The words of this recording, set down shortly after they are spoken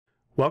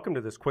Welcome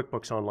to this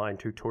QuickBooks Online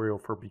tutorial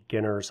for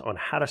beginners on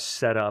how to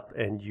set up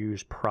and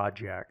use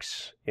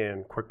projects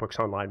in QuickBooks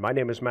Online. My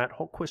name is Matt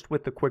Holtquist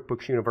with the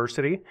QuickBooks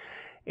University,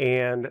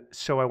 and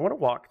so I want to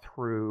walk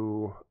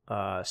through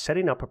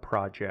setting up a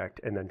project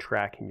and then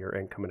tracking your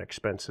income and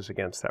expenses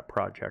against that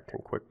project in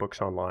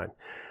QuickBooks Online.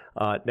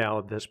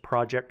 Now, this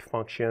project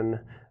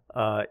function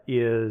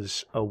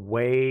is a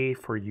way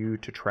for you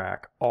to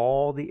track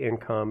all the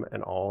income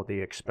and all the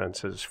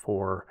expenses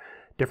for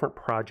different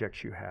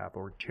projects you have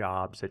or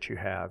jobs that you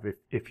have.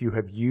 If you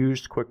have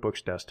used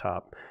QuickBooks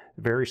Desktop,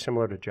 very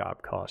similar to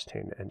job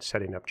costing and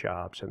setting up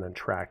jobs and then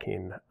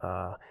tracking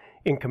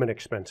income and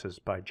expenses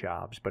by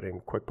jobs. But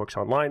in QuickBooks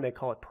Online, they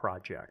call it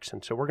projects.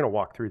 And so we're going to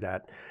walk through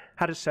that,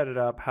 how to set it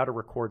up, how to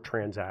record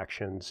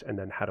transactions, and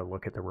then how to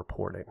look at the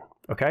reporting.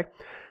 Okay?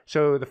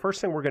 So the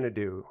first thing we're going to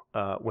do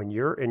when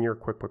you're in your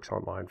QuickBooks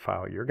Online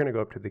file, you're going to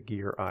go up to the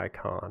gear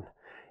icon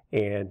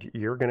and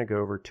you're going to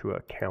go over to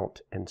Account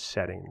and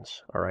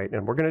Settings, all right?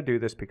 And we're going to do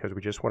this because we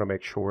just want to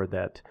make sure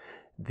that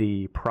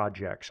the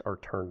projects are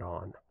turned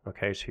on,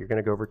 okay? So you're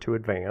going to go over to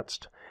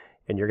Advanced,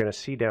 and you're going to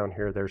see down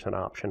here there's an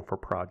option for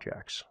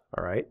projects,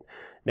 all right?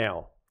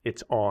 Now,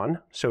 it's on,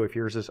 so if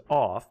yours is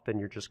off, then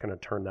you're just going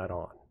to turn that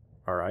on,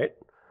 all right?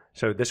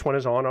 So this one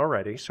is on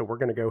already, so we're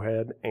going to go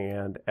ahead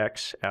and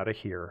X out of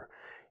here.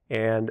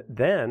 And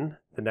then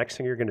the next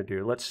thing you're going to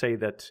do, let's say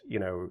that,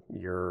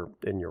 you're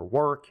in your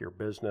work, your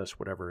business,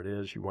 whatever it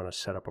is, you want to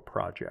set up a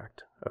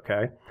project,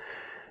 okay?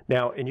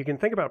 Now, and you can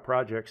think about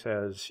projects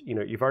as,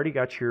 you've already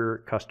got your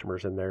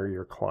customers in there,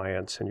 your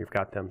clients, and you've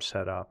got them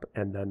set up.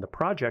 And then the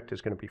project is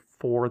going to be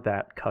for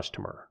that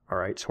customer, all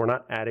right? So we're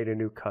not adding a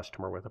new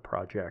customer with a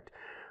project.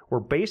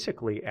 We're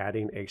basically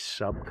adding a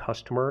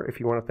sub-customer, if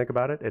you want to think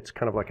about it. It's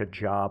kind of like a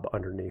job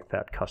underneath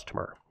that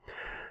customer.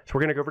 So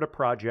we're going to go over to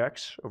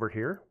projects over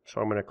here. So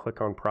I'm going to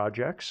click on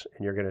projects,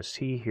 and you're going to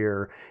see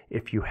here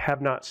if you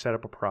have not set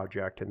up a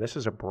project, and this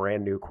is a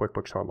brand new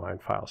QuickBooks Online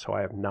file, so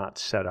I have not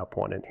set up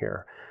one in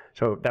here.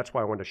 So that's why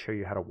I wanted to show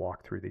you how to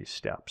walk through these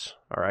steps,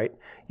 all right?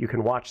 You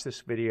can watch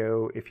this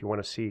video if you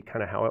want to see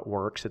kind of how it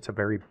works. It's a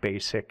very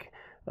basic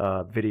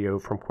video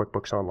from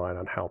QuickBooks Online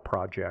on how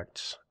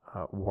projects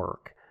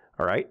work,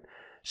 all right?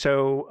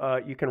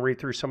 So you can read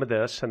through some of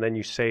this, and then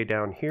you say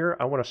down here,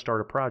 I want to start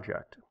a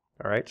project,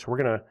 all right? So we're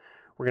going to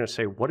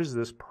say, what is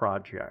this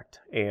project?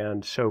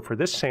 And so for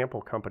this sample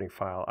company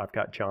file, I've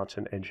got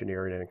Johnson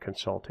Engineering and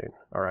Consulting.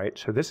 All right,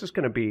 so this is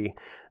going to be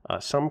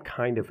some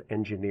kind of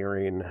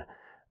engineering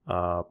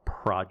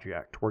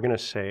project. We're going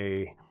to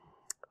say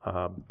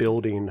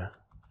building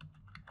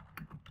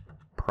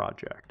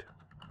project.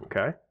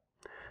 Okay,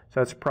 so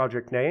that's a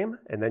project name,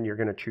 and then you're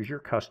going to choose your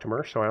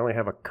customer. So I only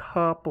have a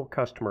couple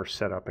customers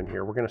set up in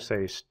here. We're going to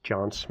say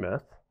John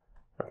Smith.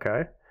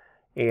 Okay,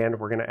 and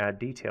we're going to add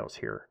details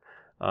here.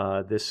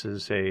 This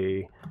is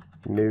a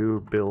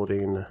new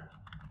building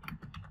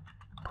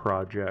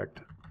project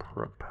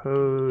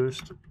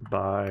proposed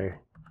by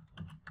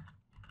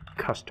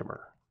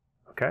customer.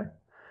 Okay,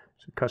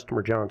 so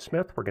customer John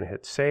Smith, we're going to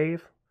hit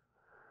save.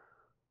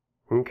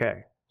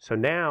 Okay, so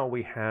now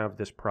we have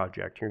this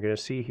project. You're going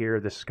to see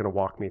here, this is going to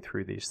walk me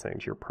through these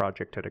things. Your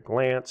project at a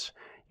glance.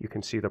 You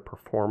can see the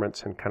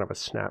performance and kind of a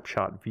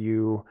snapshot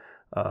view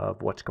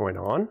of what's going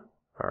on.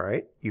 All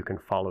right, you can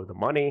follow the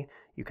money.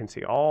 You can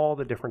see all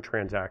the different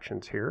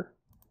transactions here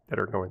that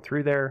are going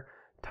through there,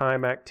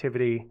 time,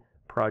 activity,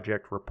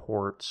 project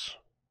reports,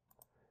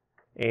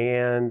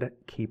 and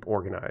keep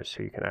organized.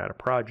 So you can add a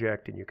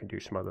project and you can do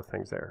some other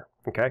things there,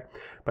 okay?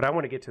 But I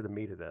want to get to the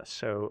meat of this.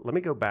 So let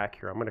me go back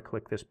here. I'm going to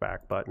click this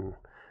back button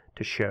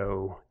to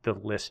show the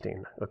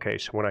listing. Okay,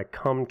 so when I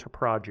come to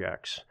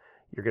projects,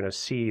 you're going to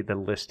see the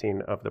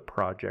listing of the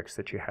projects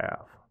that you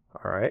have,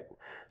 all right?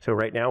 So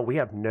right now we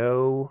have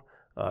no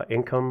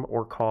income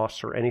or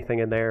costs or anything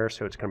in there,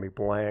 so it's going to be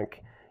blank,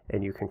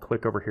 and you can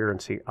click over here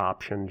and see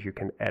options. You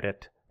can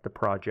edit the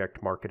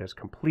project, mark it as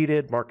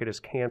completed, mark it as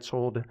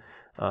canceled.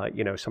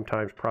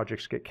 Sometimes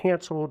projects get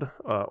canceled,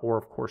 or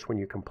of course when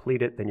you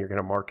complete it, then you're going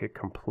to mark it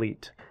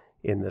complete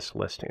in this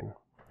listing.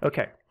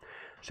 Okay,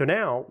 so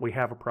now we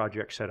have a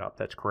project set up.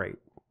 That's great.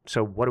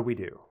 So what do we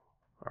do?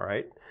 All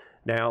right.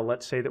 Now,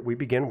 let's say that we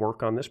begin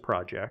work on this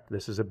project.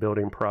 This is a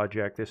building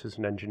project. This is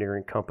an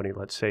engineering company.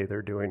 Let's say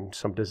they're doing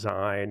some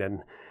design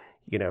and,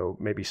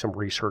 maybe some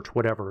research,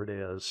 whatever it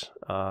is,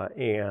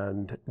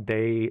 and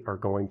they are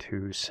going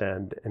to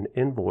send an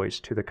invoice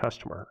to the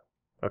customer,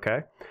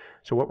 okay?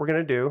 So what we're going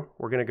to do,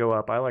 we're going to go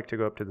up. I like to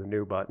go up to the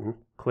New button,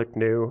 click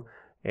New,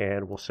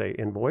 and we'll say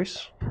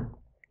Invoice.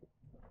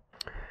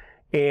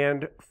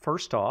 And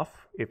first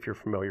off, if you're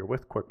familiar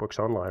with QuickBooks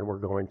Online, we're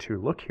going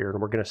to look here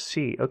and we're going to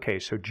see, okay,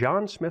 so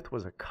John Smith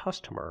was a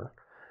customer,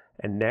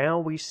 and now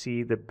we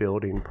see the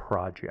building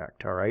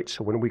project, all right?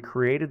 So when we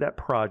created that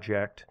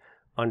project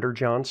under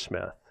John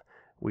Smith,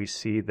 we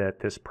see that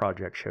this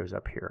project shows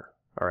up here,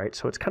 all right?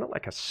 So it's kind of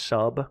like a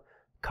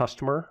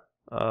sub-customer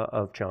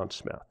of John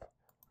Smith,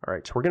 all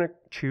right? So we're going to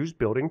choose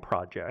building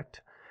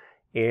project,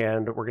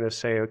 and we're going to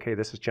say, okay,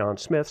 this is John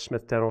Smith,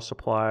 Smith Dental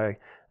Supply.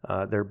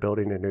 They're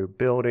building a new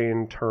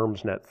building,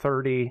 terms net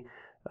 30.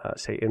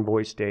 say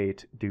invoice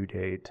date, due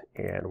date,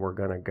 and we're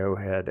going to go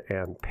ahead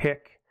and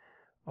pick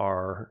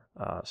our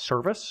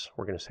service.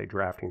 We're going to say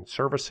drafting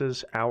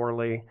services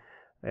hourly,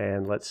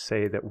 and let's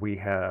say that we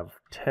have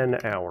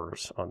 10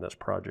 hours on this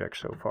project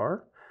so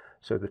far.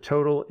 So the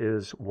total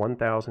is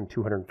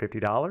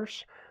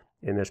 $1,250.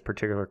 In this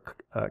particular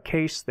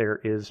case,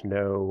 there is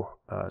no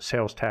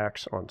sales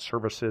tax on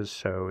services,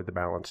 so the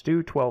balance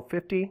due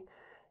 $1,250,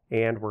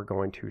 and we're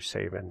going to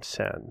save and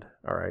send.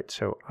 All right,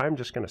 so I'm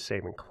just going to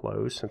save and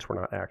close since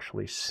we're not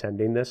actually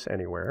sending this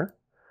anywhere.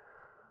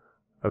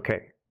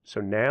 Okay,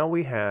 so now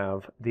we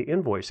have the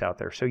invoice out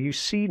there. So you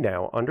see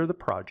now under the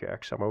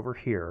projects, I'm over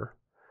here,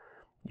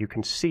 you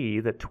can see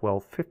that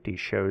 $1,250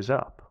 shows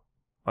up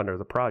under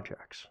the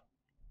projects.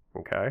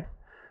 Okay,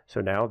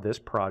 so now this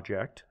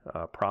project,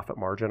 profit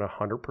margin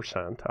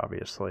 100%,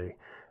 obviously,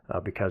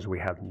 because we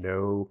have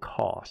no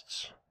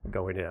costs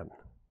going in.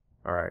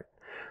 All right,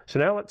 so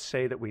now let's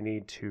say that we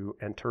need to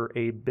enter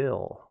a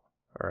bill.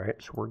 All right,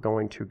 so we're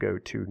going to go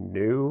to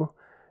new,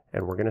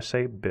 and we're going to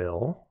say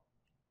bill.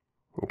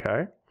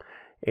 Okay,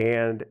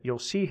 and you'll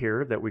see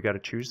here that we got to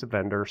choose the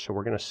vendor, so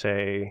we're going to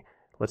say,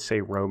 let's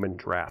say Roman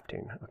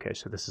Drafting. Okay,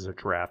 so this is a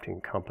drafting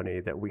company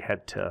that we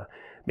had to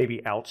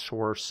maybe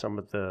outsource some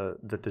of the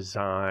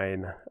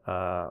design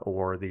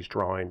or these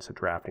drawings of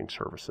drafting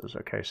services.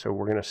 Okay, so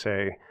we're going to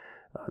say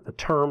the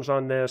terms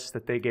on this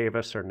that they gave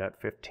us are net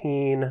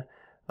 15.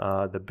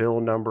 The bill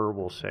number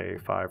we'll say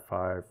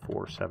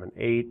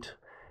 55478,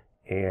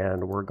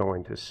 and we're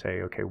going to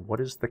say, okay, what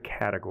is the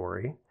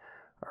category?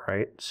 All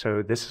right,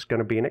 so this is going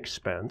to be an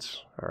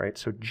expense. All right,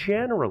 so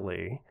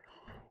generally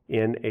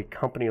in a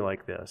company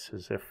like this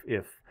is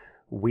if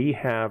we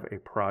have a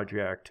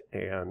project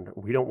and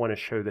we don't want to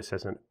show this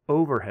as an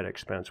overhead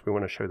expense, we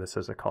want to show this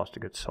as a cost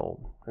of goods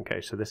sold. Okay,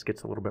 so this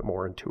gets a little bit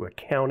more into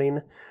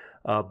accounting,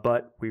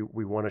 but we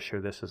want to show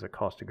this as a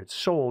cost of goods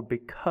sold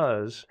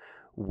because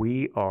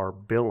we are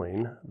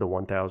billing the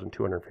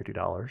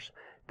 $1,250.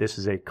 This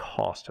is a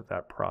cost of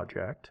that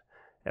project,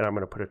 and I'm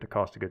going to put it to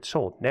cost of goods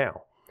sold.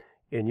 Now,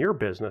 in your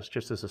business,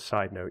 just as a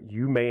side note,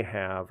 you may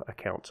have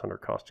accounts under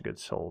cost of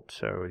goods sold.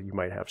 So you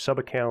might have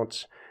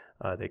sub-accounts.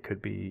 They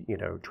could be,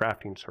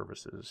 drafting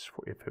services.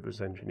 If it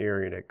was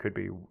engineering, it could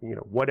be,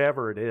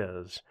 whatever it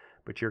is,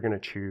 but you're going to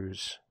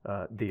choose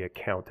the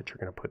account that you're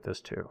going to put this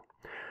to.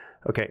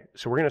 Okay,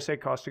 so we're going to say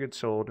cost of goods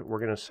sold. We're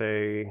going to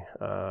say,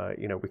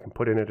 we can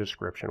put in a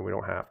description. We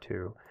don't have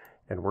to.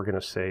 And we're going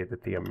to say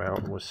that the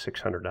amount was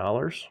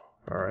 $600.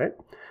 All right.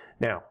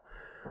 Now,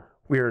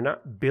 we are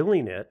not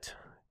billing it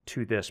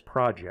to this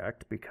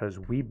project because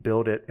we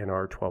billed it in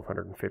our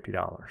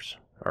 $1,250.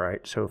 All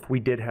right, so if we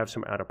did have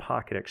some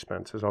out-of-pocket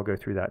expenses, I'll go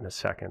through that in a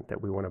second, that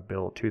we want to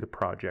bill to the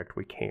project,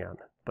 we can.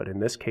 But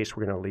in this case,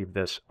 we're going to leave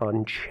this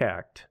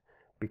unchecked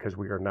because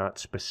we are not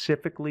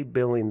specifically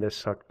billing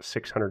this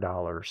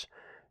 $600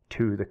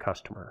 to the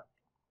customer.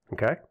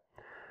 Okay,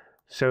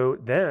 so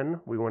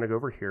then we want to go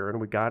over here and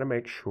we got to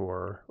make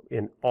sure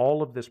in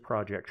all of this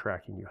project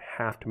tracking, you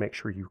have to make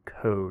sure you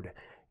code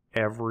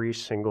every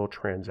single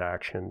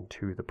transaction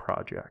to the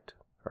project.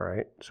 All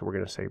right, so we're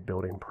going to say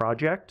building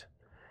project,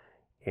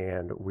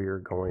 and we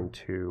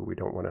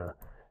don't want to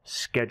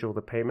schedule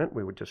the payment.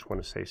 We would just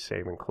want to say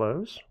save and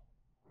close.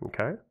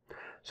 Okay,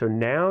 so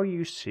now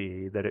you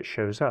see that it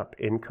shows up.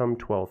 Income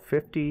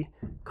 $1,250,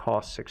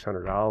 cost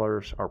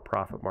 $600. Our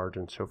profit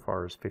margin so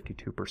far is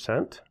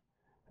 52%.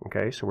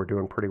 Okay, so we're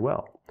doing pretty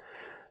well.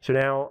 So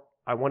now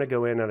I want to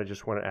go in and I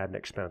just want to add an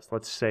expense.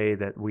 Let's say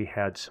that we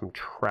had some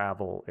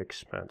travel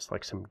expense,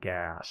 like some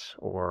gas,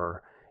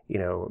 or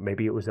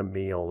maybe it was a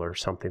meal or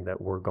something that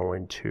we're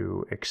going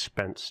to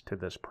expense to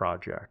this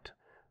project.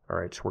 All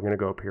right, so we're going to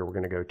go up here. We're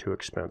going to go to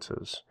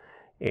expenses,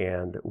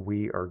 and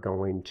we are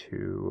going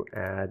to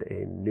add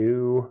a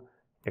new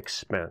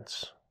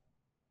expense.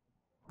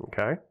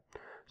 Okay,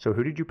 so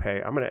who did you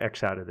pay? I'm going to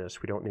X out of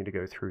this. We don't need to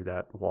go through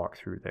that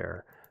walkthrough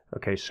there.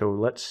 Okay, so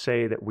let's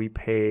say that we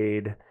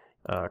paid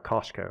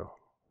Costco.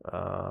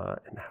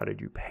 And how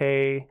did you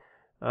pay?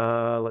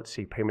 Let's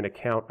see, payment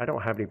account. I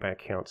don't have any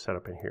bank account set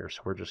up in here,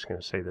 so we're just going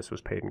to say this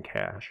was paid in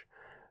cash.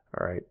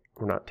 All right,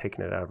 we're not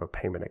taking it out of a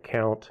payment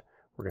account.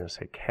 We're going to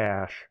say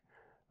cash.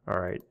 All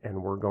right,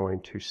 and we're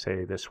going to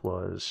say this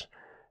was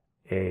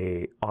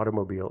a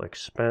automobile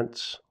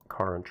expense,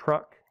 car and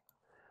truck.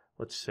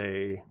 Let's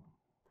say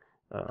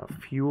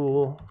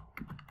fuel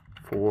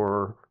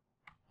for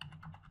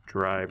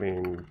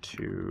driving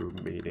to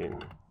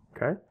meeting.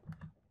 Okay.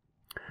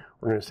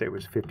 We're going to say it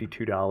was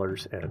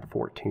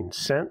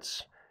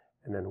 $52.14,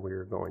 and then we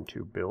are going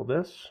to bill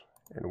this,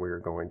 and we are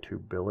going to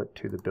bill it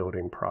to the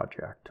building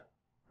project.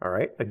 All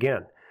right,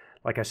 again,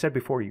 like I said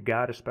before, you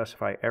got to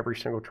specify every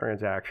single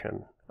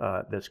transaction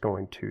that's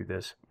going to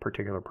this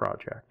particular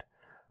project.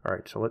 All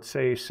right, so let's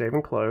say save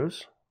and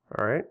close.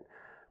 All right,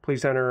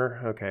 please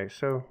enter. Okay,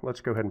 so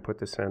let's go ahead and put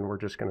this in. We're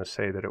just going to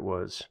say that it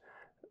was,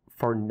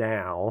 for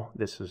now,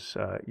 this is,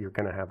 you're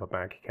going to have a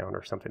bank account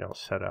or something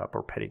else set up,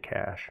 or petty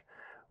cash.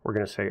 We're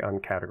going to say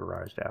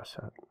uncategorized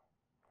asset.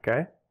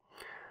 Okay?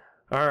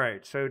 All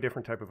right, so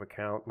different type of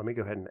account. Let me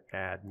go ahead and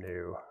add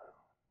new.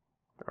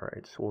 All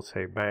right, so we'll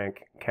say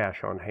bank,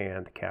 cash on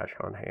hand, cash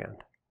on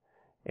hand.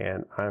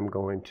 And I'm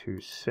going to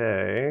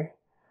say,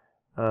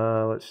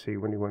 let's see,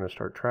 when do you want to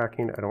start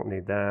tracking? I don't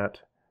need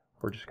that.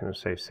 We're just going to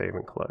say save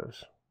and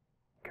close.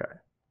 Okay.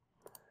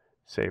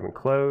 Save and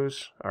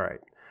close. All right.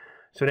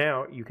 So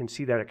now you can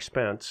see that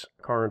expense,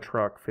 car and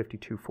truck,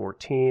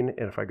 $52.14.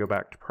 And if I go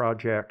back to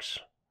projects,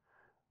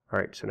 all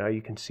right, so now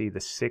you can see the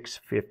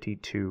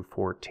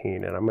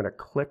 $652.14. And I'm going to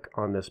click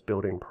on this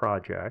building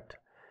project.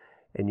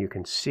 And you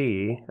can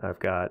see I've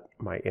got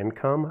my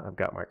income, I've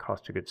got my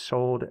cost of goods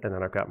sold, and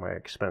then I've got my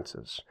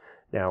expenses.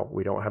 Now,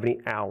 we don't have any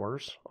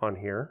hours on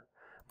here,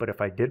 but if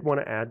I did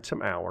want to add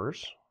some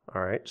hours,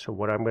 all right, so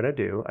what I'm going to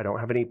do, I don't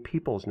have any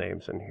people's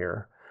names in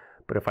here,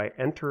 but if I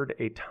entered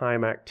a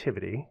time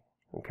activity,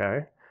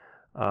 okay,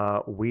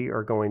 we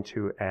are going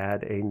to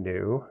add a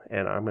new,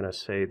 and I'm going to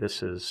say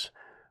this is,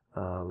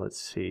 let's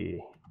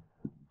see,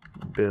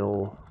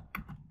 Bill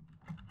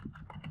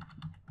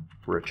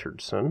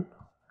Richardson.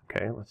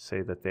 Okay, let's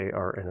say that they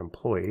are an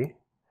employee,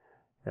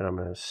 and I'm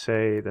going to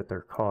say that their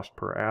cost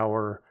per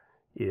hour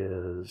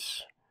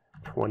is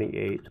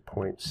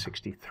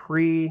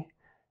 $28.63.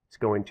 It's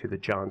going to the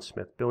John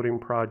Smith Building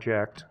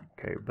Project.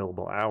 Okay,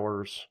 billable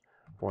hours,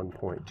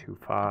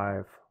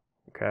 1.25.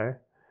 Okay,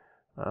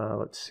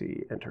 let's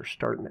see, enter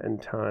start and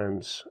end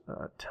times,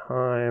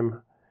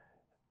 time.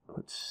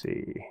 Let's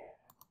see,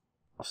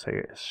 I'll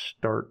say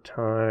start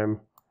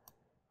time.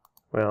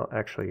 Well,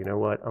 actually, you know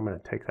what? I'm going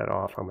to take that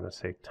off. I'm going to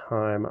say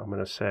time. I'm going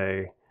to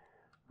say,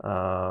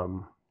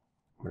 I'm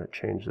going to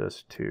change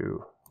this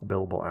to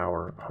billable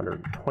hour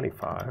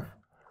 125.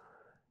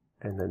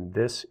 And then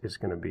this is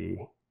going to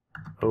be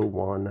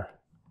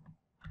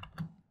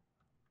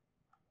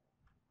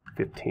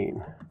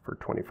 01:15 for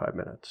 25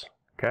 minutes.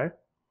 Okay?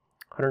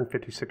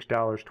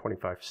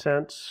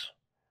 $156.25.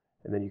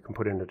 And then you can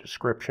put in a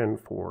description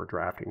for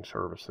drafting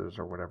services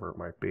or whatever it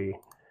might be.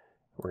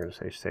 We're going to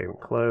say save and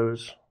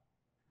close.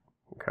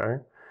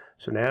 Okay,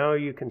 so now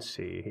you can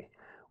see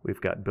we've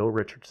got Bill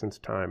Richardson's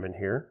time in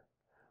here.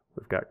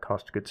 We've got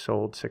cost of goods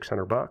sold,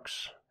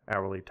 $600,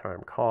 hourly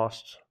time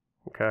costs,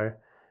 okay,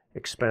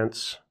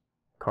 expense,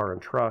 car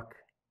and truck.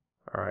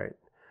 All right,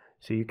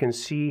 so you can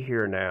see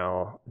here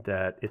now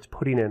that it's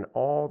putting in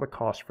all the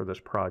costs for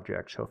this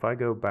project. So if I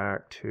go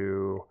back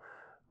to,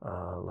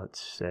 let's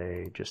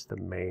say, just the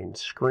main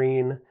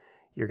screen,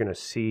 you're going to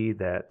see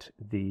that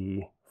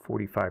the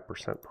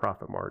 45%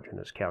 profit margin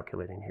is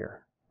calculating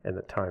here. And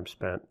the time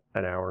spent,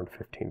 1 hour and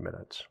 15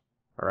 minutes.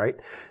 All right,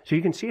 so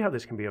you can see how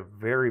this can be a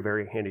very,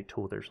 very handy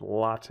tool. There's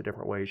lots of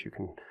different ways you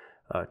can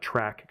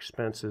track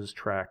expenses,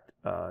 track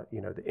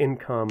the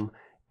income,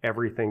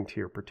 everything to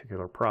your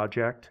particular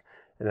project.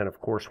 And then, of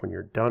course, when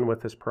you're done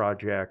with this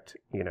project,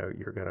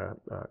 you're going to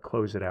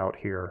close it out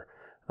here.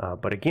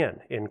 But again,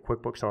 in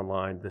QuickBooks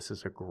Online, this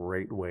is a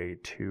great way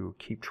to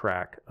keep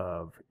track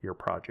of your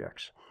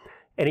projects.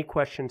 Any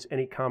questions,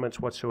 any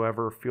comments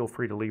whatsoever, feel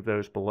free to leave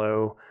those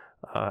below.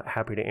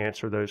 Happy to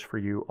answer those for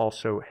you.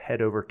 Also,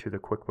 head over to the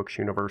QuickBooks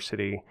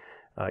University.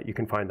 You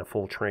can find the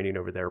full training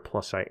over there.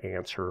 Plus, I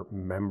answer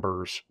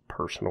members'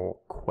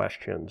 personal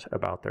questions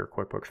about their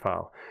QuickBooks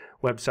file.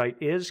 Website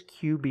is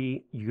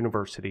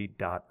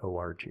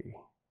qbuniversity.org.